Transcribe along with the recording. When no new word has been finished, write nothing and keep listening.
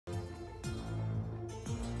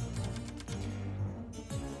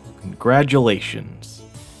Congratulations.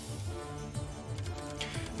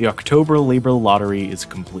 The October Labor Lottery is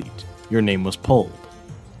complete. Your name was pulled.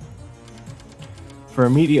 For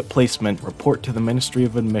immediate placement, report to the Ministry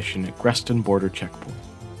of Admission at Greston Border Checkpoint.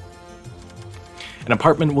 An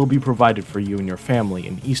apartment will be provided for you and your family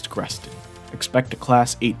in East Greston. Expect a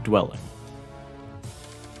Class 8 dwelling.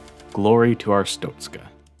 Glory to our Stotska.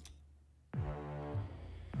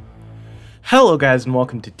 Hello guys and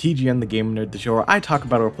welcome to TGN the Game Nerd, the show where I talk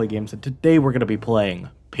about roleplay games, and today we're going to be playing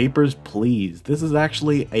Papers, Please. This is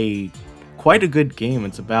actually quite a good game.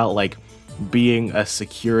 It's about like being a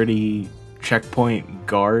security checkpoint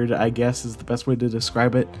guard, I guess is the best way to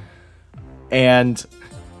describe it. And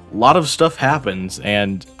a lot of stuff happens,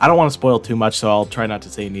 and I don't want to spoil too much, so I'll try not to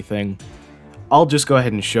say anything. I'll just go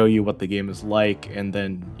ahead and show you what the game is like, and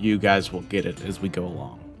then you guys will get it as we go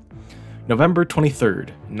along. November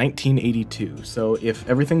 23rd, 1982. So if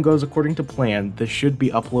everything goes according to plan, this should be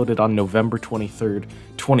uploaded on November 23rd,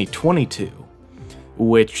 2022,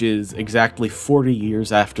 which is exactly 40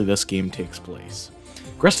 years after this game takes place.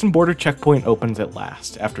 Greston Border Checkpoint opens at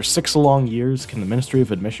last. After 6 long years, can the Ministry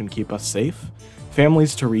of Admission keep us safe?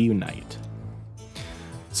 Families to reunite.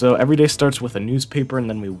 So every day starts with a newspaper, and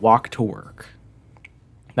then we walk to work.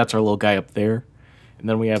 That's our little guy up there. And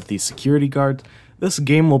then we have the security guards. This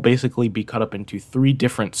game will basically be cut up into 3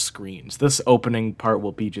 different screens. This opening part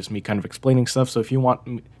will be just me kind of explaining stuff, so if you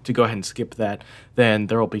want to go ahead and skip that, then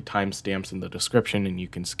there will be timestamps in the description and you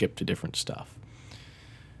can skip to different stuff.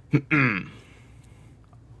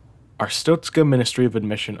 Our Stotska Ministry of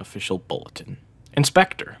Admission Official Bulletin.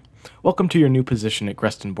 Inspector, welcome to your new position at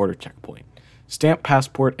Greston Border Checkpoint. Stamp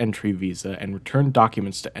passport entry visa and return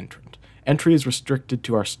documents to entrant. Entry is restricted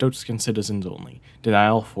to our Stotskan citizens only.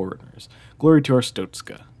 Denial foreigners. Glory to our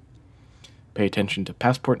Stotska. Pay attention to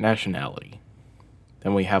passport nationality.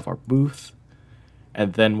 Then we have our booth.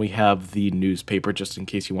 And then we have the newspaper, just in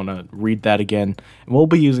case you want to read that again. And we'll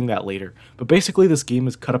be using that later. But basically this game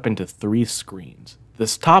is cut up into 3 screens.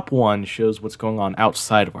 This top one shows what's going on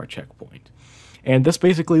outside of our checkpoint. And this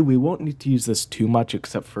basically, we won't need to use this too much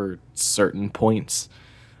except for certain points.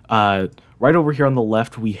 Right over here on the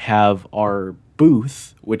left, we have our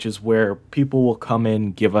booth, which is where people will come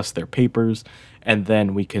in, give us their papers, and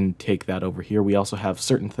then we can take that over here. We also have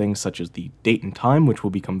certain things such as the date and time, which will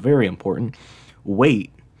become very important,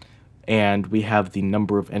 weight, and we have the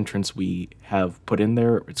number of entrants we have put in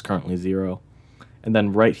there. It's currently 0. And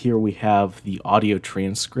then right here we have the audio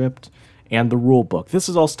transcript and the rule book. This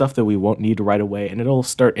is all stuff that we won't need right away, and it'll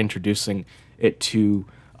start introducing it to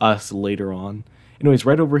us later on. Anyways,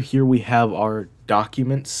 right over here we have our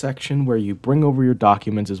documents section where you bring over your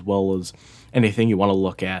documents as well as anything you want to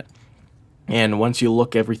look at. And once you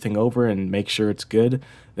look everything over and make sure it's good,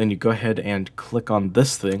 then you go ahead and click on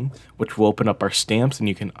this thing, which will open up our stamps, and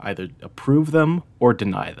you can either approve them or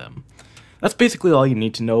deny them. That's basically all you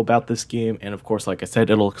need to know about this game, and of course, like I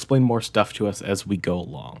said, it'll explain more stuff to us as we go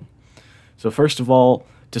along. So first of all,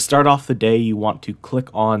 to start off the day, you want to click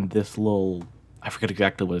on this little, I forget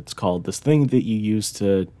exactly what it's called, this thing that you use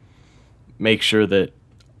to make sure that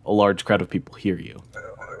a large crowd of people hear you.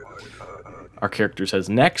 Our character says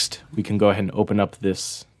next. We can go ahead and open up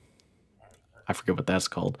this, I forget what that's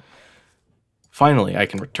called. Finally, I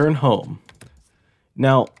can return home.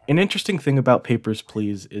 Now, an interesting thing about Papers,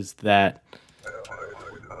 Please is that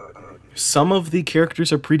some of the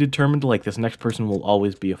characters are predetermined, like this next person will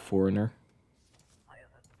always be a foreigner.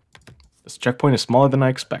 This checkpoint is smaller than I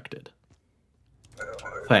expected.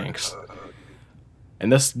 Thanks.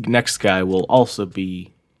 And this next guy will also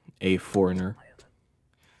be a foreigner.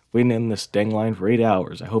 Waiting in this dang line for 8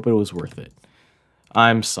 hours. I hope it was worth it.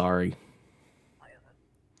 I'm sorry.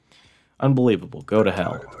 Unbelievable. Go to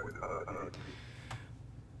hell.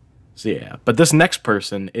 So yeah, but this next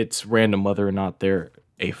person, it's random whether or not they're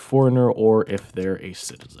a foreigner or if they're a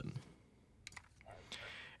citizen.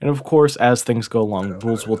 And of course, as things go along,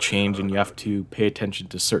 rules will change and you have to pay attention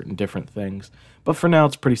to certain different things. But for now,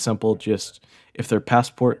 it's pretty simple. Just, if their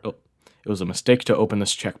passport, oh, it was a mistake to open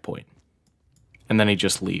this checkpoint. And then he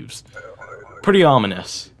just leaves. Pretty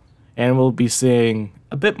ominous. And we'll be seeing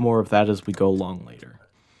a bit more of that as we go along later.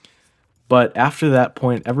 But after that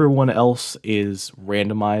point, everyone else is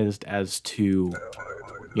randomized as to,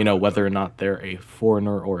 you know, whether or not they're a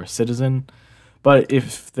foreigner or a citizen. But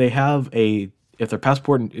if they have if their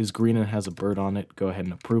passport is green and has a bird on it, go ahead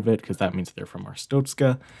and approve it, because that means they're from our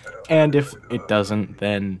Stotska. And if it doesn't,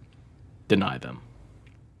 then deny them.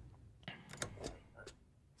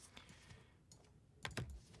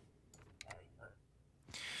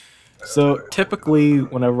 So typically,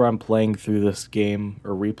 whenever I'm playing through this game,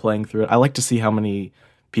 or replaying through it, I like to see how many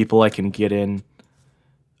people I can get in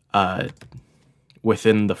uh,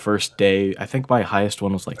 within the first day. I think my highest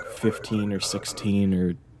one was like 15 or 16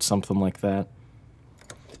 or something like that.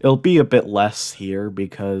 It'll be a bit less here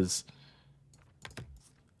because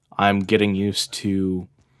I'm getting used to...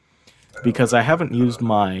 Because I haven't used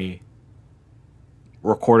my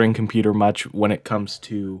recording computer much when it comes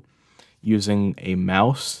to using a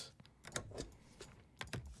mouse.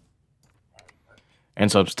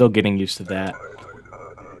 And so I'm still getting used to that.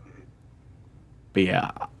 But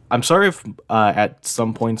yeah, I'm sorry if at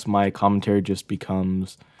some points my commentary just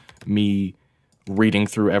becomes me reading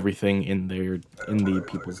through everything in the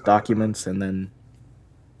people's documents and then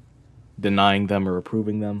denying them or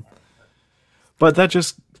approving them. But that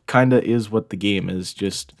just kind of is what the game is,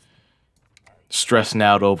 just stressing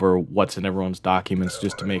out over what's in everyone's documents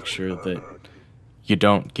just to make sure that you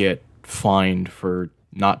don't get fined for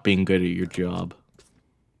not being good at your job.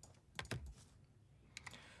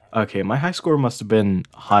 Okay, my high score must have been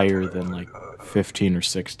higher than like 15 or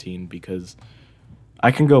 16 because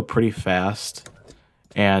I can go pretty fast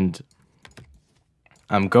and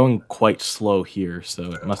I'm going quite slow here,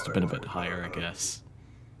 so it must have been a bit higher, I guess.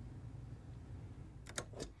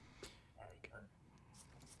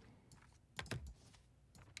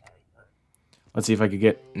 Let's see if I could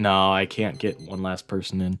get... No, I can't get one last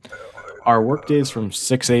person in. Our workday is from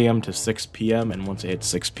 6 a.m. to 6 p.m. and once it hits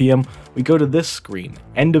 6 p.m., we go to this screen,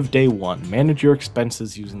 End of Day 1. Manage your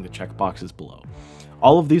expenses using the checkboxes below.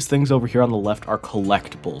 All of these things over here on the left are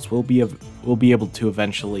collectibles. We'll be able to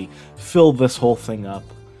eventually fill this whole thing up.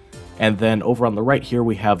 And then over on the right here,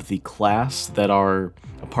 we have the class that our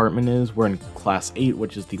apartment is. We're in class 8,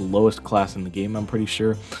 which is the lowest class in the game, I'm pretty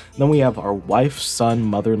sure. Then we have our wife, son,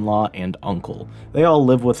 mother-in-law, and uncle. They all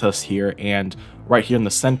live with us here, and right here in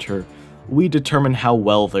the center, we determine how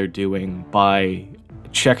well they're doing by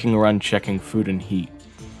checking or unchecking food and heat.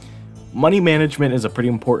 Money management is a pretty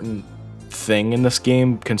important thing in this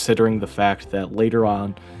game, considering the fact that later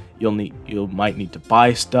on you might need to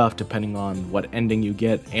buy stuff depending on what ending you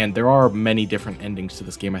get, and there are many different endings to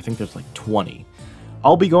this game. I think there's like 20.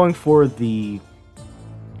 I'll be going for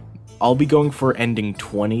ending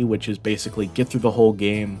 20, which is basically get through the whole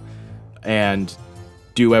game and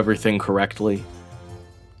do everything correctly.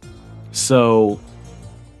 So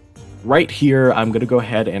right here, I'm going to go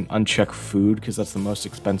ahead and uncheck food because that's the most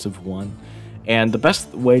expensive one. And the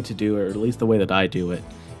best way to do it, or at least the way that I do it,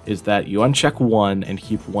 is that you uncheck one and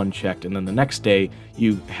keep one checked, and then the next day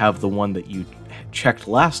you have the one that you checked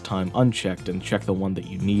last time unchecked and check the one that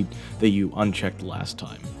you unchecked last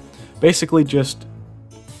time. Basically just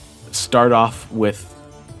start off with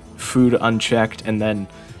food unchecked, and then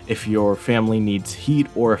if your family needs heat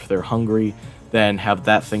or if they're hungry, then have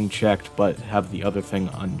that thing checked, but have the other thing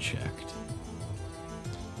unchecked.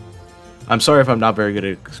 I'm sorry if I'm not very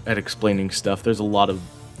good at explaining stuff. There's a lot of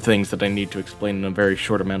things that I need to explain in a very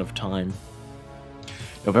short amount of time.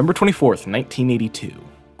 November 24th, 1982.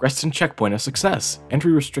 Grestin checkpoint a success.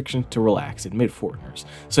 Entry restrictions to relax. Admit foreigners.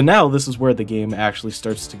 So now this is where the game actually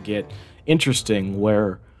starts to get interesting,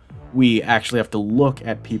 where we actually have to look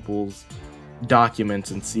at people's documents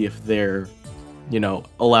and see if they're,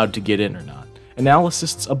 allowed to get in or not.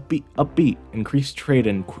 Analysis upbeat. Increased trade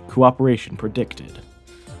and cooperation predicted.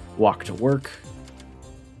 Walk to work.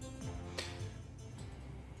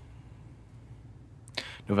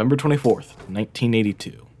 November 24th,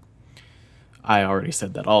 1982. I already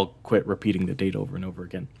said that. I'll quit repeating the date over and over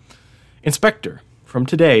again. Inspector. From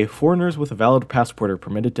today, foreigners with a valid passport are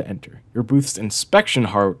permitted to enter. Your booth's inspection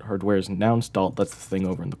hardware is now installed. That's the thing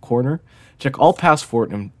over in the corner. Check all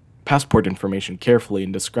passport information carefully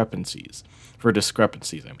in discrepancies. For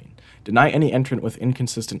discrepancies, I mean. Deny any entrant with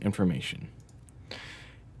inconsistent information.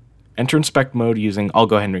 Enter inspect mode using... I'll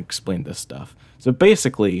go ahead and explain this stuff. So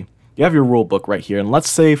basically, you have your rule book right here, and let's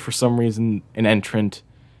say for some reason an entrant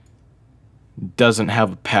doesn't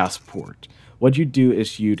have a passport. What you'd do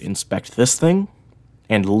is you'd inspect this thing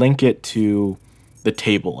and link it to the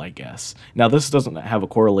table, I guess. Now, this doesn't have a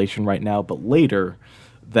correlation right now, but later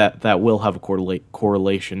that will have a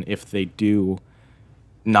correlation if they do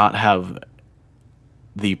not have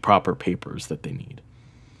the proper papers that they need.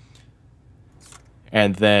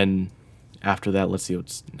 And then after that, let's see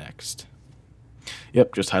what's next.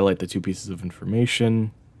 Yep, just highlight the 2 pieces of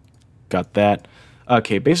information. Got that.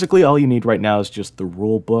 Okay, basically all you need right now is just the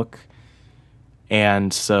rule book.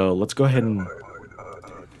 And so let's go ahead and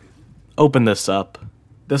open this up.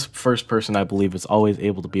 This first person, I believe, is always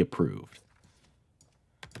able to be approved.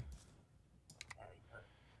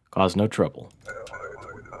 Cause no trouble.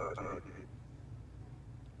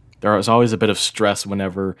 There is always a bit of stress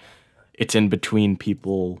whenever it's in between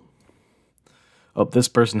people. Oh, this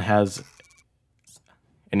person has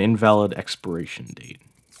an invalid expiration date.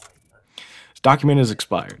 This document is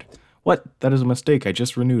expired. What? That is a mistake. I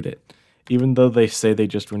just renewed it. Even though they say they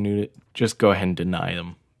just renewed it, just go ahead and deny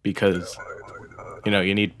them because, you know,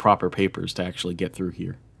 you need proper papers to actually get through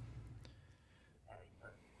here.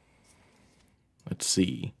 Let's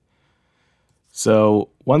see. So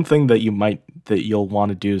one thing that you'll want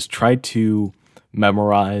to do is try to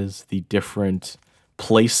memorize the different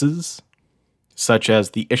places, such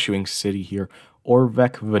as the issuing city here,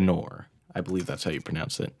 Orvec Venor. I believe that's how you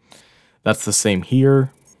pronounce it. That's the same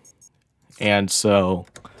here. And so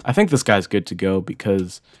I think this guy's good to go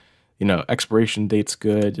because, you know, expiration date's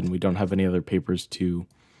good and we don't have any other papers to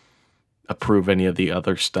approve any of the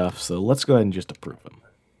other stuff. So let's go ahead and just approve him.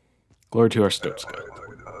 Glory to Arstotzka.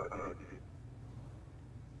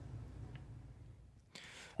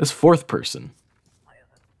 This fourth person.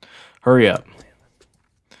 Hurry up.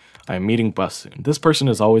 I am meeting bus soon. This person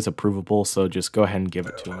is always approvable, so just go ahead and give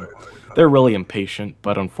it to him. They're really impatient,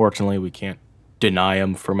 but unfortunately we can't deny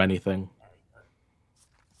them from anything.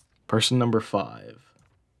 Person number 5.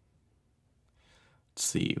 Let's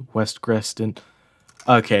see, West Greston.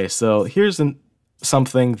 Okay, so here's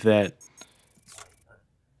something that,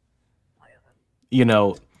 you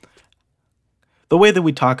know, the way that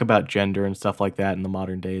we talk about gender and stuff like that in the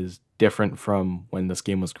modern day is different from when this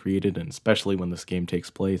game was created, and especially when this game takes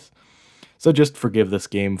place. So just forgive this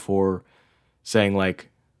game for saying like,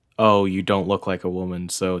 oh, you don't look like a woman,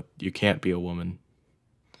 so you can't be a woman.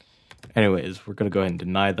 Anyways, we're going to go ahead and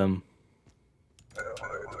deny them.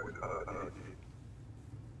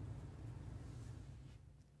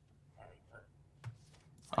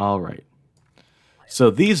 Alright. So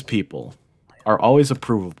these people are always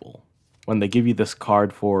approvable. When they give you this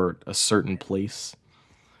card for a certain place,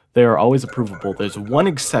 they are always approvable. There's one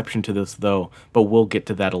exception to this, though, but we'll get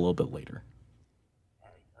to that a little bit later.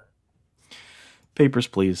 Papers,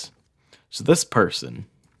 please. So this person,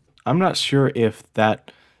 I'm not sure if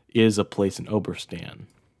that is a place in Oberstan.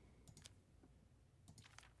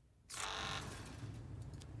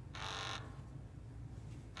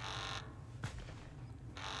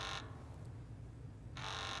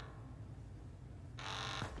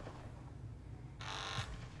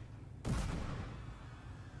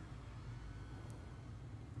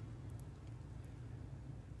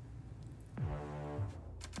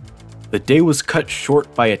 The day was cut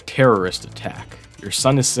short by a terrorist attack. Your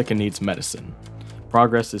son is sick and needs medicine.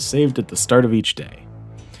 Progress is saved at the start of each day.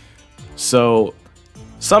 So,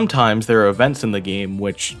 sometimes there are events in the game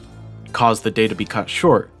which cause the day to be cut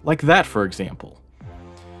short, like that for example.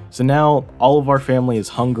 So now, all of our family is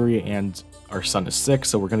hungry and our son is sick,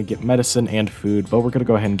 so we're going to get medicine and food, but we're going to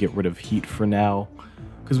go ahead and get rid of heat for now,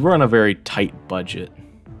 because we're on a very tight budget.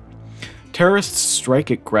 Terrorists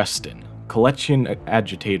strike at Greston. Collection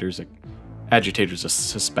agitators are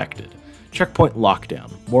suspected. Checkpoint lockdown.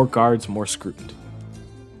 More guards, more scrutiny.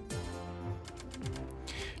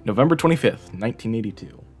 November 25th,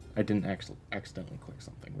 1982. I didn't accidentally click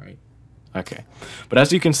something, right? Okay. But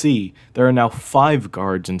as you can see, there are now 5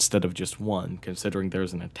 guards instead of just 1, considering there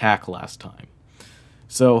was an attack last time.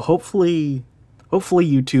 So hopefully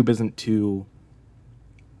YouTube isn't too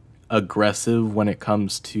aggressive when it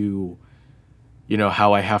comes to, you know,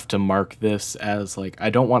 how I have to mark this as, like, I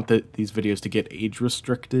don't want these videos to get age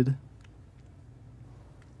restricted.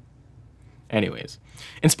 Anyways,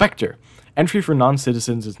 Inspector. Entry for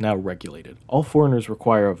non-citizens is now regulated. All foreigners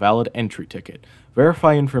require a valid entry ticket.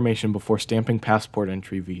 Verify information before stamping passport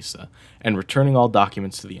entry visa, and returning all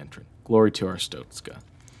documents to the entrant. Glory to Arstotzka.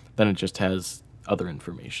 Then it just has other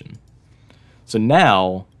information. So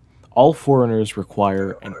now, all foreigners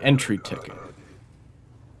require an entry ticket.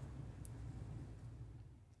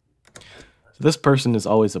 This person is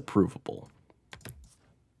always approvable.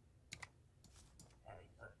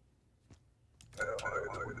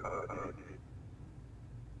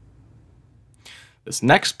 This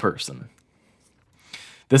next person,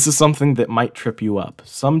 this is something that might trip you up.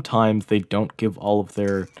 Sometimes they don't give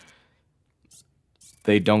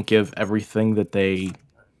everything that they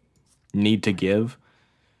need to give.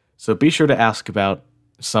 So be sure to ask about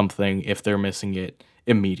something if they're missing it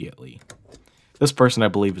immediately. This person, I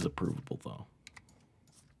believe, is approvable, though.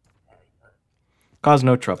 Cause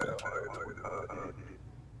no trouble.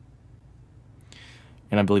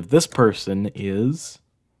 And I believe this person is...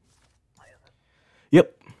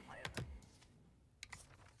 Yep.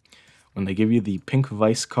 When they give you the pink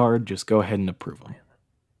Vice card, just go ahead and approve them.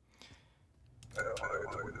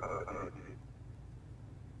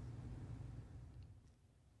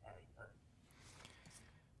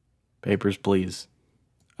 Papers, please.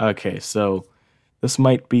 Okay, so this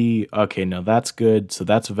might be... Okay, no, that's good, so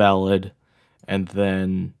that's valid. And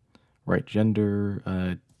then right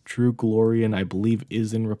gender, True Glorian, I believe,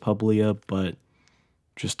 is in Republia, but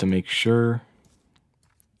just to make sure,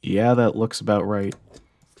 yeah, that looks about right.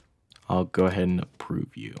 I'll go ahead and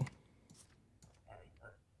approve you.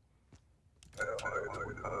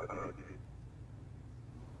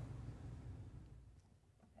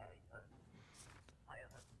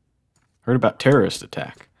 Heard about terrorist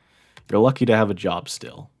attack. You're lucky to have a job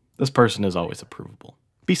still. This person is always approvable.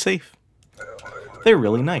 Be safe. They're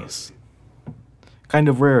really nice. Kind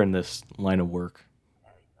of rare in this line of work.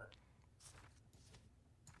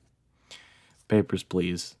 Papers,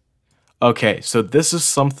 please. Okay, so this is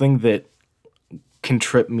something that can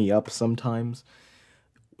trip me up sometimes.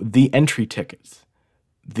 The entry tickets.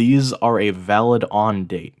 These are a valid on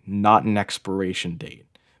date, not an expiration date.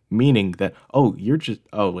 Meaning that, oh, you're just,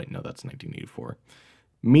 oh wait, no, that's 1984.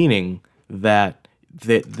 Meaning that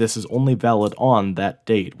this is only valid on that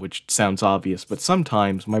date, which sounds obvious, but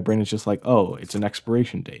sometimes my brain is just like, oh, it's an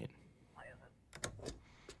expiration date.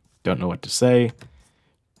 Don't know what to say.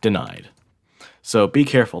 Denied. So be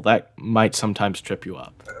careful, that might sometimes trip you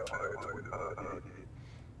up.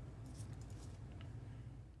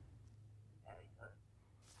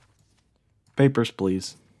 Papers,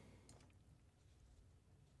 please.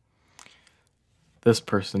 This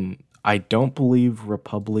person, I don't believe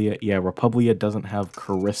Republia, yeah, Republia doesn't have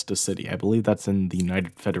Carista City. I believe that's in the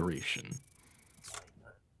United Federation.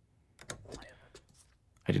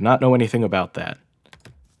 I do not know anything about that.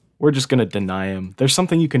 We're just gonna deny him. There's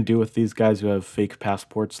something you can do with these guys who have fake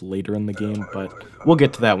passports later in the game, but we'll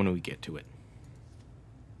get to that when we get to it.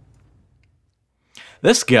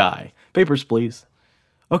 This guy. Papers, please.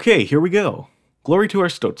 Okay, here we go. Glory to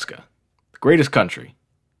Arstotzka, the greatest country.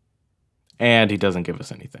 And he doesn't give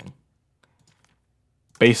us anything.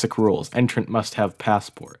 Basic rules. Entrant must have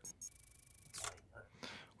passport.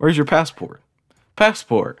 Where's your passport?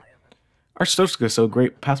 Passport. Arstotzka so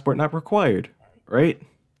great, passport not required. Right?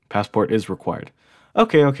 Passport is required.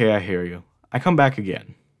 Okay, I hear you. I come back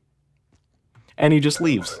again. And he just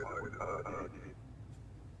leaves.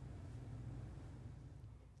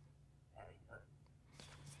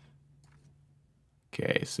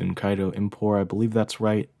 Okay, Sunkaido Impor, I believe that's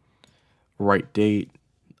right. Right date.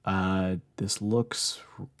 This looks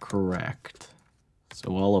correct.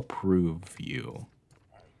 So I'll approve you.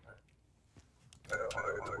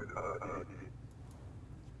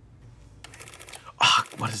 Ah,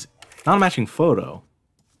 what is it? Not a matching photo.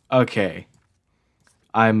 Okay.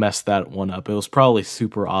 I messed that one up. It was probably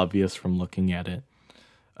super obvious from looking at it.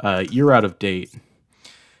 You're out of date.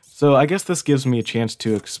 So I guess this gives me a chance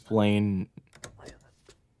to explain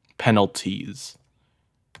penalties.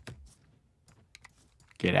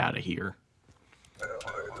 Get out of here.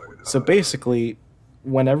 So basically,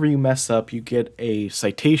 whenever you mess up, you get a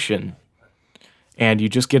citation, and you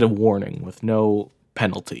just get a warning with no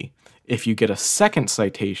penalty. If you get a second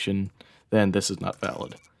citation, then this is not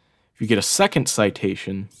valid. If you get a second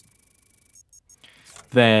citation,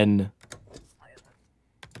 then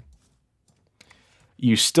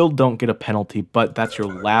you still don't get a penalty, but that's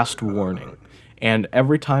your last warning. And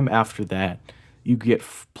every time after that, you get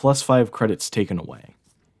plus 5 credits taken away.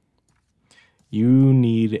 You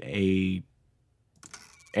need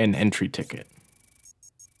an entry ticket.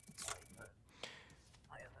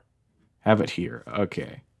 Have it here.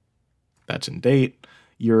 Okay. That's in date.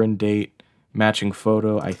 You're in date. Matching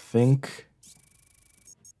photo, I think.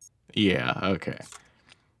 Yeah, okay.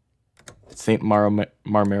 St. Marmero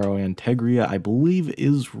Antegria, I believe,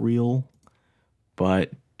 is real.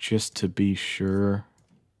 But just to be sure.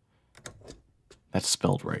 That's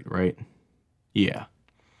spelled right? Yeah.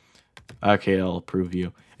 Okay, I'll approve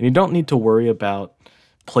you. And you don't need to worry about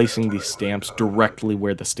placing these stamps directly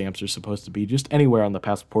where the stamps are supposed to be. Just anywhere on the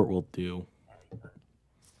passport will do.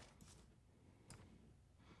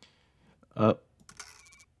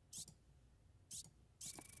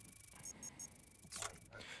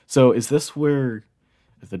 So is this where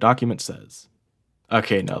the document says?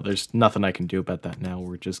 Okay, no, there's nothing I can do about that now.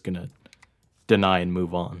 We're just gonna deny and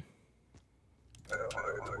move on.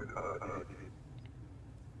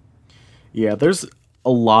 Yeah, there's a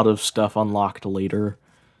lot of stuff unlocked later.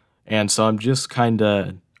 And so I'm just kind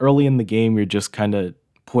of, early in the game, you're just kind of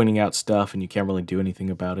pointing out stuff and you can't really do anything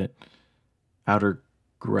about it. Outer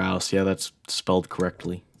Grouse, yeah, that's spelled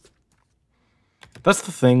correctly. That's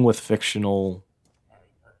the thing with fictional,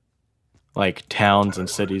 like, towns and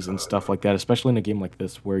cities and stuff like that, especially in a game like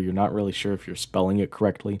this where you're not really sure if you're spelling it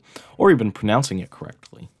correctly or even pronouncing it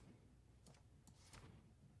correctly.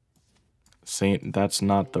 Saint, that's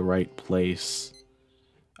not the right place.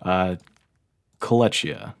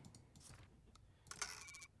 Kolechia.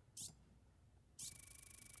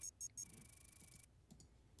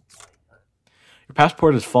 Your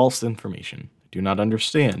passport is false information. Do not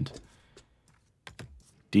understand.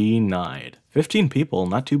 Denied. 15 people,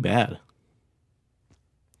 not too bad.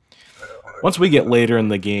 Once we get later in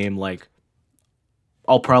the game, like,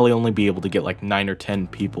 I'll probably only be able to get like 9 or 10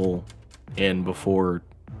 people in before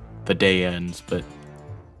the day ends, but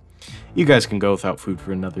you guys can go without food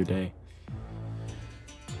for another day.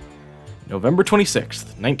 November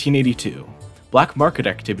 26th, 1982. Black market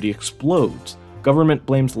activity explodes. Government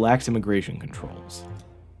blames lax immigration controls.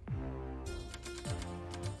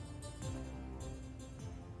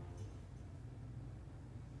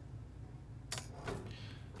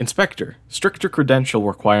 Inspector, stricter credential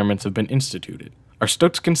requirements have been instituted.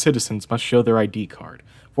 Arstotzkan citizens must show their ID card.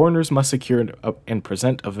 Foreigners must secure and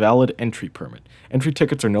present a valid entry permit. Entry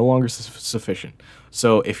tickets are no longer sufficient.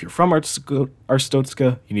 So if you're from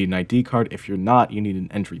Arstotzka, you need an ID card. If you're not, you need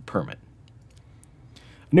an entry permit.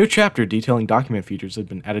 A new chapter detailing document features has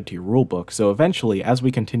been added to your rulebook, so eventually, as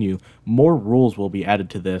we continue, more rules will be added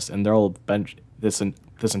to this, and this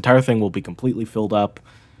entire thing will be completely filled up.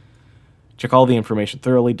 Check all the information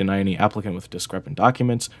thoroughly, deny any applicant with discrepant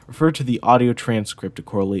documents, refer to the audio transcript to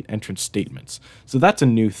correlate entrance statements. So that's a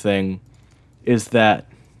new thing, is that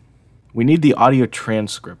we need the audio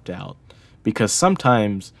transcript out, because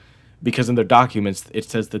sometimes, because in their documents it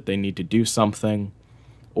says that they need to do something,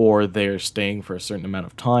 or they're staying for a certain amount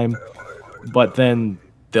of time, but then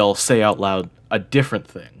they'll say out loud a different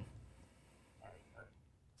thing.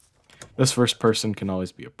 This first person can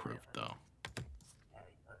always be approved, though.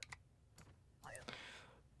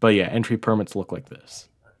 But yeah, entry permits look like this.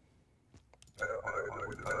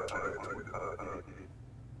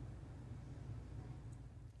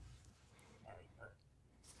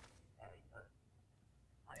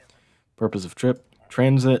 Purpose of trip,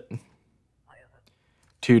 transit,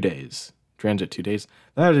 2 days. Transit 2 days.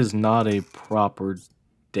 That is not a proper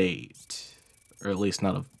date, or at least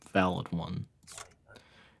not a valid one.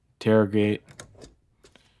 Interrogate,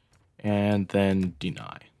 and then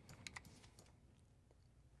deny.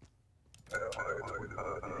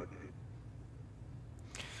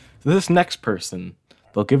 This next person,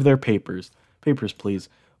 they'll give their papers. Papers, please.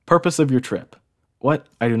 Purpose of your trip. What?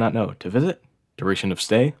 I do not know. To visit? Duration of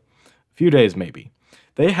stay? A few days, maybe.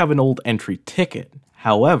 They have an old entry ticket.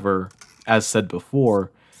 However, as said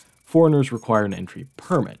before, foreigners require an entry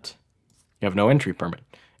permit. You have no entry permit.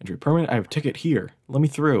 Entry permit? I have a ticket here. Let me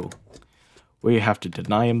through. We have to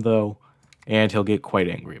deny him, though, and he'll get quite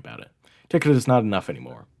angry about it. Ticket is not enough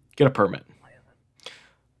anymore. Get a permit.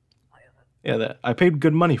 Yeah, I paid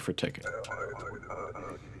good money for ticket.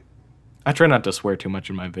 I try not to swear too much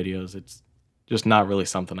in my videos. It's just not really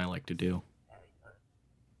something I like to do.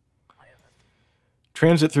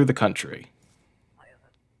 Transit through the country.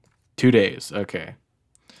 2 days, okay.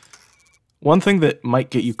 One thing that might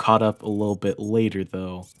get you caught up a little bit later,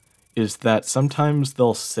 though, is that sometimes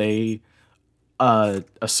they'll say a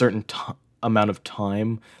certain amount of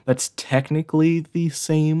time that's technically the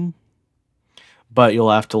same, but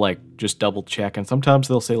you'll have to, like, just double check. And sometimes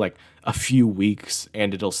they'll say, like, a few weeks,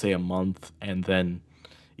 and it'll say a month, and then,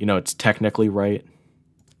 you know, it's technically right.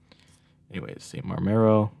 Anyways, St.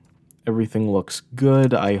 Marmero. Everything looks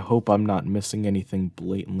good. I hope I'm not missing anything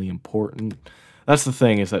blatantly important. That's the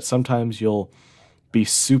thing, is that sometimes you'll be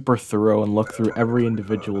super thorough and look through every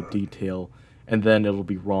individual detail, and then it'll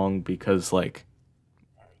be wrong because, like,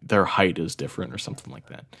 their height is different or something like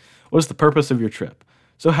that. What is the purpose of your trip?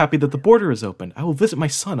 So happy that the border is open. I will visit my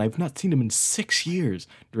son. I have not seen him in 6 years.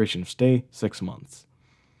 Duration of stay, 6 months.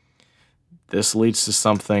 This leads to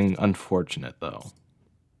something unfortunate, though.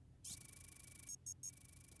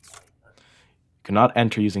 You cannot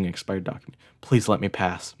enter using an expired document. Please let me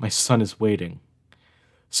pass. My son is waiting.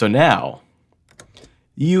 So now,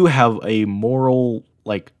 you have a moral,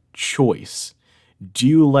 like, choice. Do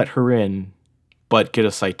you let her in, but get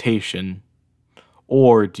a citation?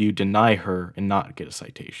 Or do you deny her and not get a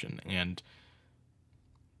citation and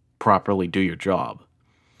properly do your job?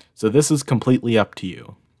 So this is completely up to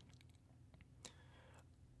you.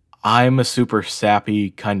 I'm a super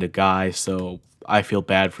sappy kind of guy, so I feel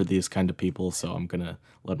bad for these kind of people, so I'm gonna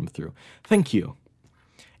let them through. Thank you.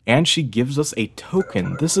 And she gives us a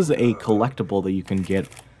token. This is a collectible that you can get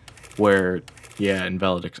where, yeah,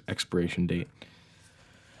 invalid expiration date.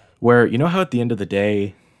 Where, you know how at the end of the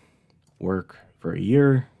day, work for a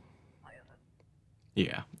year?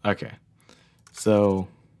 Yeah, okay. So,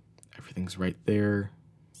 everything's right there.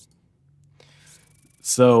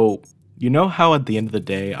 So, you know how at the end of the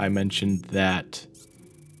day I mentioned that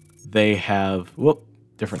they have, whoop,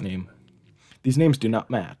 different name. These names do not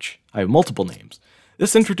match. I have multiple names.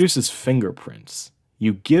 This introduces fingerprints.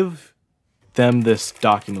 You give them this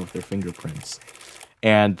document with their fingerprints,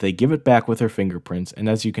 and they give it back with her fingerprints. And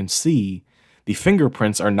as you can see, the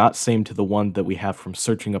fingerprints are not same to the one that we have from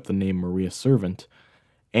searching up the name Maria Servant.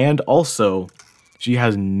 And also, she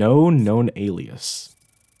has no known alias.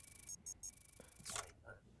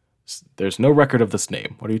 There's no record of this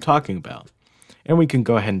name. What are you talking about? And we can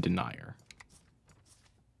go ahead and deny her.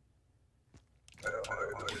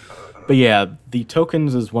 But yeah, the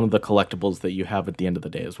tokens is one of the collectibles that you have at the end of the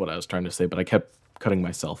day is what I was trying to say, but I kept cutting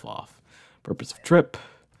myself off. Purpose of trip,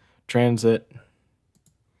 transit,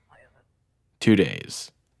 2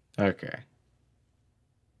 days. Okay.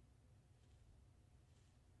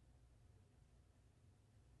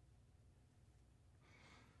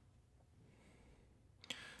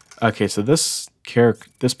 Okay, so this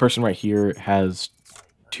person right here has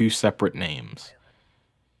 2 separate names.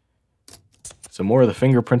 So more of the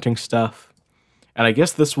fingerprinting stuff. And I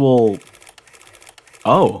guess this will...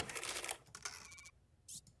 Oh.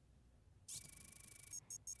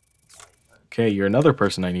 Okay, you're another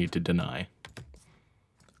person I need to deny.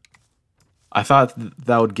 I thought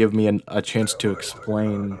that would give me a chance to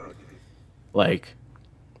explain, like,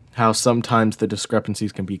 how sometimes the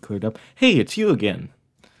discrepancies can be cleared up. Hey, it's you again.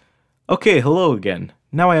 Okay, hello again.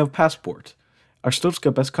 Now I have passport.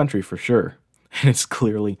 Arstotzka best country for sure. And it's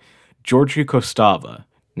clearly Georgi Kostava,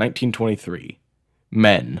 1923.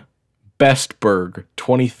 Men. Bestberg,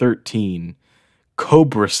 2013.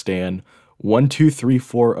 Cobristan,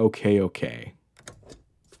 1234 OK.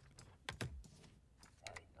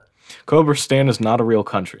 Cobristan is not a real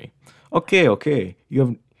country. Okay.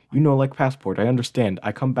 You know like passport. I understand.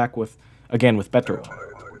 I come back with better one.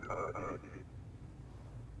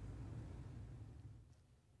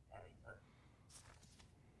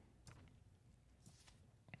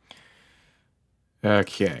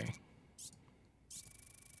 Okay.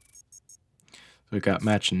 So we got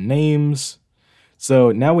matching names.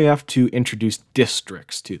 So now we have to introduce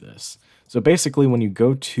districts to this. So basically when you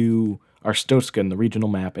go to Arstotzka in the regional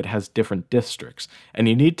map, it has different districts. And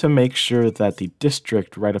you need to make sure that the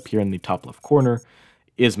district right up here in the top left corner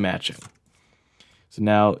is matching. So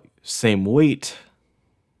now, same weight,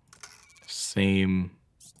 same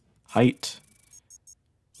height,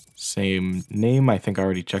 same name, I think I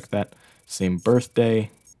already checked that, same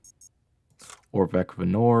birthday, Orvek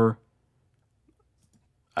Venor.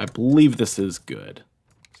 I believe this is good.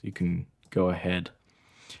 So you can go ahead.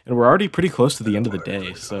 And we're already pretty close to the end of the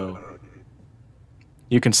day, so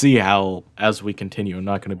you can see how, as we continue, I'm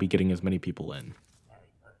not going to be getting as many people in.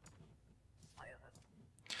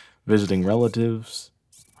 Visiting relatives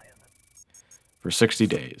for 60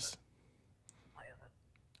 days.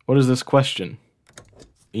 What is this question?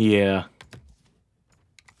 Yeah.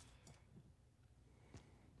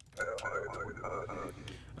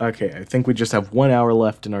 Okay, I think we just have 1 hour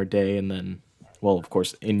left in our day, and then, well, of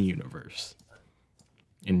course, in-universe.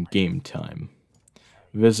 In game time.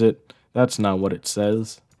 Visit, that's not what it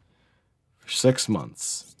says. For 6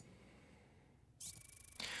 months.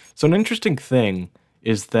 So an interesting thing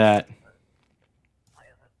is that...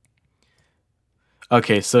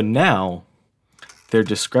 Okay, so now, their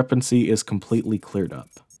discrepancy is completely cleared up.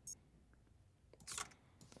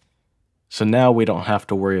 So now we don't have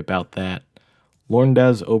to worry about that.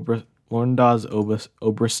 Lorndaz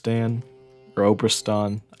Obristan, or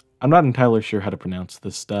Obristan. I'm not entirely sure how to pronounce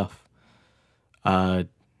this stuff.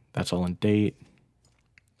 That's all in date.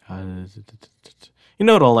 You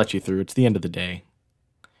know what, I'll let you through. It's the end of the day.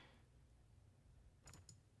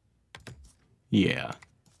 Yeah.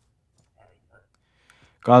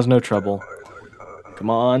 Cause no trouble. Come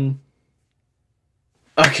on.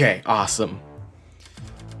 Okay, awesome.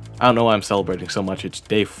 I don't know why I'm celebrating so much. It's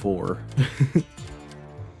day 4.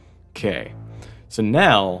 Okay. So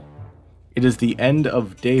now, it is the end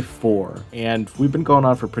of day 4, and we've been going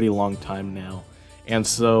on for a pretty long time now. And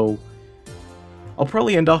so, I'll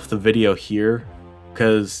probably end off the video here,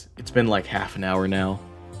 because it's been like half an hour now.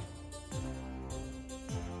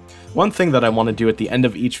 One thing that I want to do at the end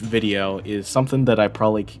of each video is something that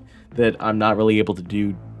I'm not really able to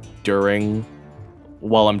do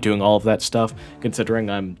while I'm doing all of that stuff, considering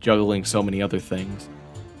I'm juggling so many other things.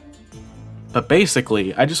 But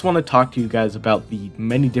basically, I just want to talk to you guys about the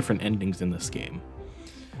many different endings in this game.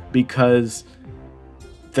 Because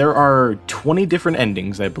there are 20 different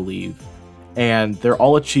endings, I believe, and they're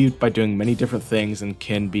all achieved by doing many different things and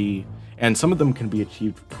some of them can be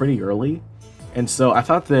achieved pretty early. And so I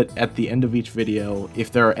thought that at the end of each video,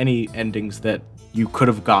 if there are any endings that you could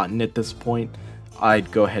have gotten at this point,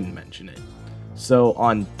 I'd go ahead and mention it. So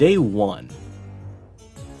on day 1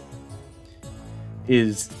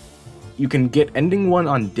 you can get ending 1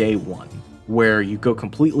 on day 1, where you go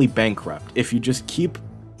completely bankrupt if you just keep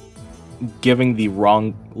letting the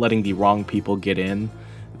wrong people get in,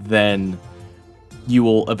 then you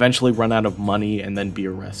will eventually run out of money and then be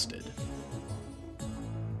arrested.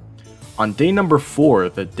 On day number 4,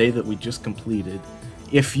 the day that we just completed,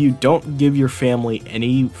 if you don't give your family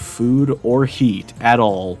any food or heat at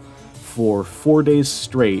all for 4 days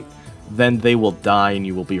straight, then they will die and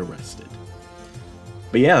you will be arrested.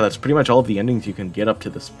 But yeah, that's pretty much all of the endings you can get up to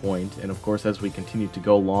this point, and of course as we continue to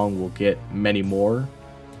go along, we'll get many more.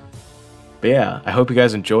 But yeah, I hope you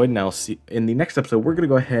guys enjoyed, and I'll see in the next episode we're going to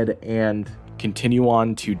go ahead and continue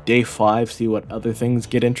on to day 5, see what other things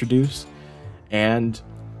get introduced, and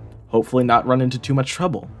hopefully not run into too much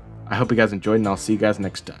trouble. I hope you guys enjoyed, and I'll see you guys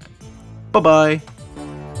next time. Bye-bye!